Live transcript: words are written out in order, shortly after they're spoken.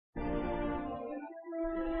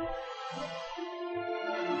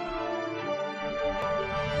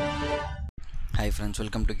Hi friends,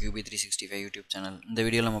 welcome to QB365 YouTube channel. In this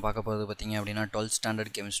video, we will talk about 12th standard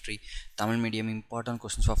chemistry, Tamil medium important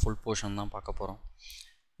questions for full portion.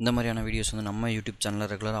 இந்த மாதிரியான videos வந்து நம்ம YouTube சேனலில்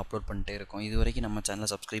ரெகுலராக upload பண்ணிட்டே இருக்கோம். இது வரைக்கும் நம்ம சேனலை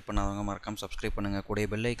சப்ஸ்கிரைப் பண்ணாதவங்க மறக்காமல் சப்ஸ்கிரைப் பண்ணுங்கள். கூடயே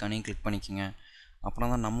பெல் ஐக்கானையும் கிளிக் பண்ணிக்கோங்க.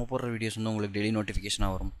 அப்புறம் தான் நம்ம போடுற வீடியோஸ் வந்து உங்களுக்கு டெய்லி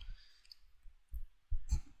நோட்டிஃபிகேஷனாக வரும்.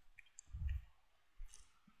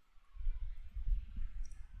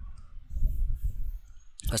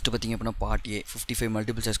 ஃபஸ்ட்டு பார்த்திங்க அப்படின்னா part A 55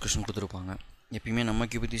 multiple choice question கொடுத்துருப்பாங்க. எப்பயுமே நம்ம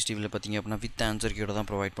QB365 பார்த்திங்க அப்படின்னா வித் ஆன்சர் கீயோட தான்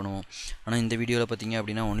ப்ரொவைட் பண்ணுவோம். ஆனால் இந்த வீடியோவில் பார்த்திங்க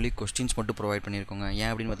அப்படின்னா ஒன்லி கொஸ்டின்ஸ் மட்டும் ப்ரொவைட் பண்ணியிருக்கோங்க. ஏன்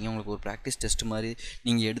அப்படின்னு பார்த்திங்கன்னா உங்களுக்கு ஒரு ப்ராக்டிஸ் டெஸ்ட் மாதிரி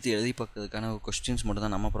நீங்கள் எடுத்து எழுதி பார்க்கறதுக்கான ஒரு கொஸ்டின்ஸ் மட்டும்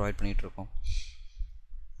தான் நம்ம ப்ரொவைட் பண்ணிகிட்ருக்கோம்.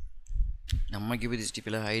 நம்ம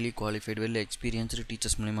QB365 highly qualified well experienced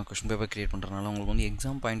teachers மூலிமா கொஸ்டின் பேப்பர் க்ரியேட் பண்ணுறதுனால உங்களுக்கு வந்து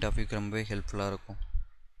எக்ஸாம் பாயிண்ட் ஆஃப் வியூக்கு ரொம்பவே ஹெல்ப்ஃபுல்லாக இருக்கும்.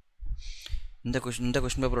 இந்த கொஸ்டின்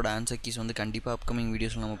பேப்பரோட ஆன்சர் கீஸ் வந்து கண்டிப்பாக அப்கமிங்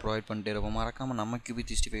வீடியோஸில் நம்ம ப்ரொவைட் பண்ணிட்டே இருப்போம். மறக்காமல் நம்ம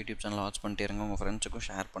QB365 யூடியூப் சேனல் வாட்ச் பண்ணிட்டே இருங்க. உங்கள் ஃப்ரெண்ட்ஸுக்கும்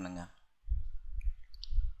ஷேர் பண்ணுங்கள்.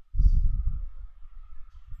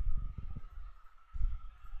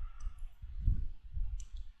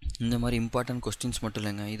 இந்த மாதிரி இம்பார்ட்டன்ட் கொஸ்டின்ஸ் மட்டும்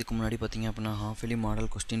இல்லைங்க. இதுக்கு முன்னாடி பார்த்திங்க அப்படின்னா half yearly model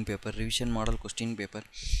question paper, revision model question paper,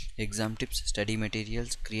 exam tips, study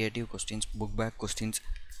materials, creative questions, book back questions,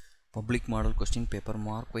 public model question paper,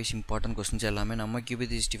 mark wise important questions எல்லாமே நம்ம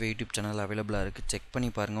QB365 யூடியூப் சேனல் அவைலபிளாக இருக்குது. செக் பண்ணி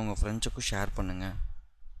பாருங்கள். உங்கள் ஃப்ரெண்ட்ஸுக்கும் ஷேர் பண்ணுங்கள்.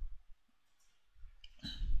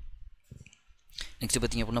 Next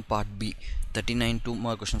பார்த்திங்க அப்படின்னா பார்ட் பி 39 2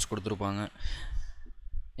 மார்க் கொஸ்டின்ஸ் கொடுத்துருப்பாங்க.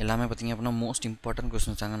 எல்லாமே பார்த்திங்க அப்படின்னா மோஸ்ட் இம்பார்ட்டன்ட்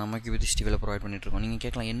கொஸ்டின்ஸ் தாங்க நம்ம QB365 ப்ரொவைட் பண்ணிகிட்ருக்கோம். நீங்கள்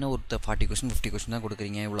கேட்கலாம், என்ன ஒரு 40 கொஸ்டின் 50 கொஸ்டின் தான்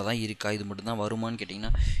கொடுக்குறீங்க, இவ்வளோ தான் இருக்கா, இது மட்டும் தான் வருமானு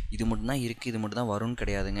கேட்டிங்கன்னா இது மட்டும் தான் இருக்குது, இது மட்டும் தான் வரும்னு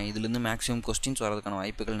கிடையாதுங்க. இதுலேருந்து மேக்ஸிமம் கொஸ்டின்ஸ் வரதுக்கான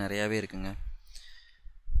வாய்ப்புகள் நிறையாவே இருக்குங்க.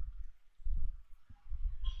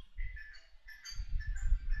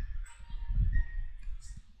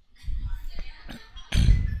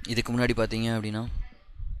 இதுக்கு முன்னாடி பார்த்தீங்க அப்படின்னா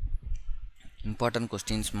important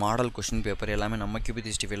questions, model question paper எல்லாமே நம்ம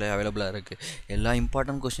QB365 அவைலபிளாக இருக்குது. எல்லா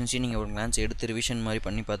இம்பார்ட்டன்ட் கொஸ்டின்ஸையும் நீங்கள் ஒரு கிளான்ஸ் எடுத்து ரிவிஷன் மாதிரி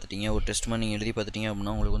பண்ணி பார்த்துட்டீங்க, ஒரு டெஸ்ட் மாதிரி நீங்கள் எழுதி பார்த்துட்டீங்க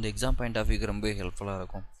அப்படின்னா உங்களுக்கு வந்து எக்ஸாம் பாயிண்ட் ஆஃப் வியூக்கு ரொம்ப ஹெல்ப்ஃபுல்லாக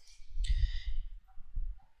இருக்கும்.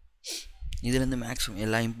 இதுலேருந்து மேக்ஸிமம்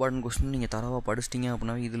எல்லா இம்பார்ட்டன்ட் கொஸ்டினும் நீங்கள் தரவாக படிச்சிட்டிங்க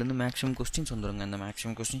அப்படின்னாவே இதுலேருந்து மேக்ஸிமம் கொஸ்டின்ஸ் வந்துடுங்க. இந்த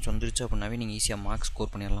மேக்ஸிமம் கொஸ்டின்ஸ் வந்துருச்சு அப்படின்னாவே நீங்கள் ஈஸியாக மார்க்ஸ்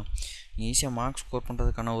ஸ்கோர் பண்ணிடலாம். நீங்கள் ஈஸியாக மார்க்ஸ் ஸ்கோர்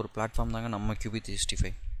பண்ணுறதுக்கான ஒரு பிளாட்ஃபார்ம் தாங்க நம்ம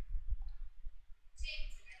QB365.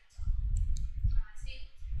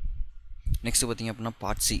 நெக்ஸ்ட்டு பார்த்திங்க அப்படின்னா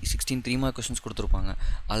பார்ட் சி 16 3 மார்க் கொஸ்டின்ஸ் கொடுத்துருப்பாங்க.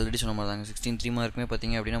 ஆல்ரெடி சொன்ன மாதிரி தாங்க 16 3 மார்க்குமே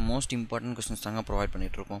பார்த்திங்க அப்படின்னா மோஸ்ட் இம்பார்ட்டன்ட் கொஸ்டின்ஸ் தாங்க ப்ரொவைட்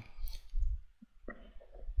பண்ணிகிட்ருக்கோம்.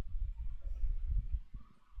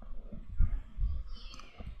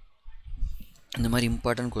 இந்த மாதிரி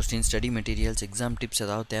important question, study materials, exam tips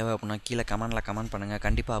ஏதாவது தேவை அப்படின்னா கீழே கமெண்ட் பண்ணுங்கள்.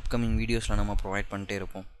 கண்டிப்பாக அப்கமிங் வீடியோஸில் நம்ம ப்ரொவைட் பண்ணிட்டே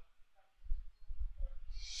இருப்போம்.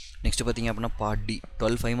 நெக்ஸ்ட்டு பார்த்திங்க அப்படின்னா பார்ட் டி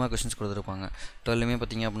 12 5 மார்க் கொஸ்டின்ஸ் கொடுத்துருப்பாங்க. 12மே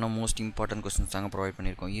பார்த்திங்க அப்படின்னா மோஸ்ட் இம்பார்ட்டன்ட் கொஸ்டின்ஸ் தாங்க ப்ரொவைட்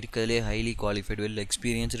பண்ணியிருக்கோம். இருக்கிறதுலே highly qualified well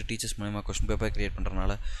experienced teachers மூலமாக கொஸ்டின் பேப்பர் க்ரியேட்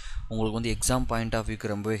பண்ணுறதுனால உங்களுக்கு வந்து எக்ஸாம் பாயிண்ட் ஆஃப்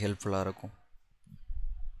வியூக்கு ரொம்பவே ஹெல்ப்ஃபுல்லாக இருக்கும்.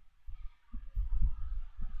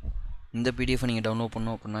 இந்த பிடிஎஃப் நீங்கள் டவுன்லோட்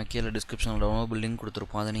பண்ணோம் அப்படின்னா கீழே டிஸ்கிரிப்ஷனில் டவுன்லோட் லிங்க்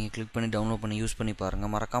கொடுத்துருப்போம். அதை நீங்கள் கிளிக் பண்ணி டவுன்லோட் பண்ணி யூஸ் பண்ணி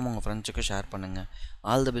பாருங்கள். மறக்காமல் உங்கள் ஃப்ரெண்ட்ஸுக்கு ஷேர் பண்ணுங்கள்.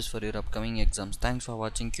 All the best for your upcoming exams. Thanks for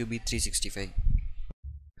வாட்சிங் QB365.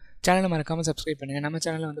 சேனலை மறக்காமல் சப்ஸ்கிரைப் பண்ணுங்கள். நம்ம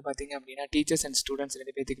சேனலில் வந்து பார்த்திங்க அப்படின்னா டீச்சர்ஸ் அண்ட் ஸ்டூடெண்ட்ஸ்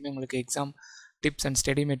 2 பேத்துக்குமே உங்களுக்கு exam tips and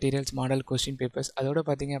study materials, model question papers, அதோட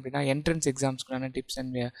பார்த்திங்க அப்படின்னா entrance எக்ஸாம்ஸ்க்கான tips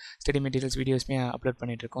and study materials வீடியோஸ்மே upload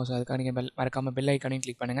பண்ணிட்டுருக்கோம். ஸோ அதுக்காக நீங்கள் மறக்காமல் பெல் ஐக்கானையும்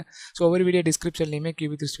கிளிக் பண்ணுங்கள். ஸோ ஒவ்வொரு video டிஸ்கிரிப்ஷன்லேயுமே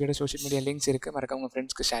QB365 social media links இருக்குது. மறக்காம உங்கள்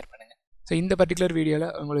ஃப்ரெண்ட்ஸ்க்கு ஷேர் பண்ணுங்கள். ஸோ இந்த பர்டிகுலர் வீடியோவில்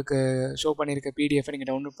உங்களுக்கு ஷோ பண்ணியிருக்க PDF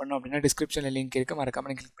நீங்கள் டவுன்லோட் பண்ணோம் அப்படின்னா டிஸ்கிரிப்ஷனில் லிங்க் இருக்குது.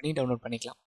 மறக்காமல் நீங்கள் கிளிக் பண்ணி டவுன்லோட் பண்ணிக்கலாம்.